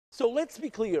So let's be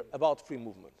clear about free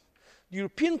movement. The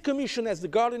European Commission, as the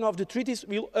guardian of the treaties,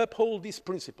 will uphold this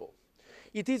principle.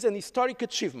 It is an historic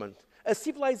achievement, a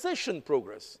civilization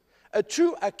progress, a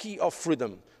true acquis of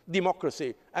freedom,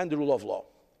 democracy and the rule of law.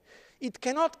 It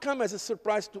cannot come as a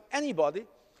surprise to anybody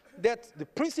that the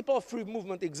principle of free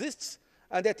movement exists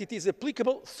and that it is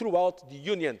applicable throughout the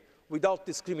Union without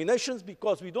discriminations,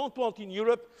 because we don't want in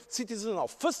Europe citizens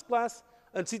of first class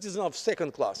and citizens of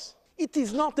second class. It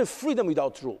is not a freedom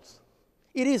without rules.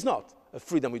 It is not a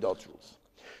freedom without rules.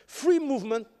 Free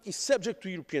movement is subject to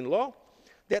European law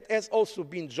that has also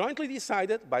been jointly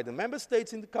decided by the Member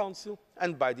States in the Council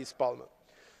and by this Parliament.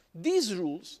 These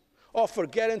rules offer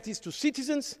guarantees to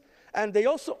citizens, and they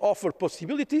also offer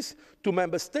possibilities to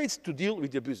Member States to deal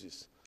with abuses.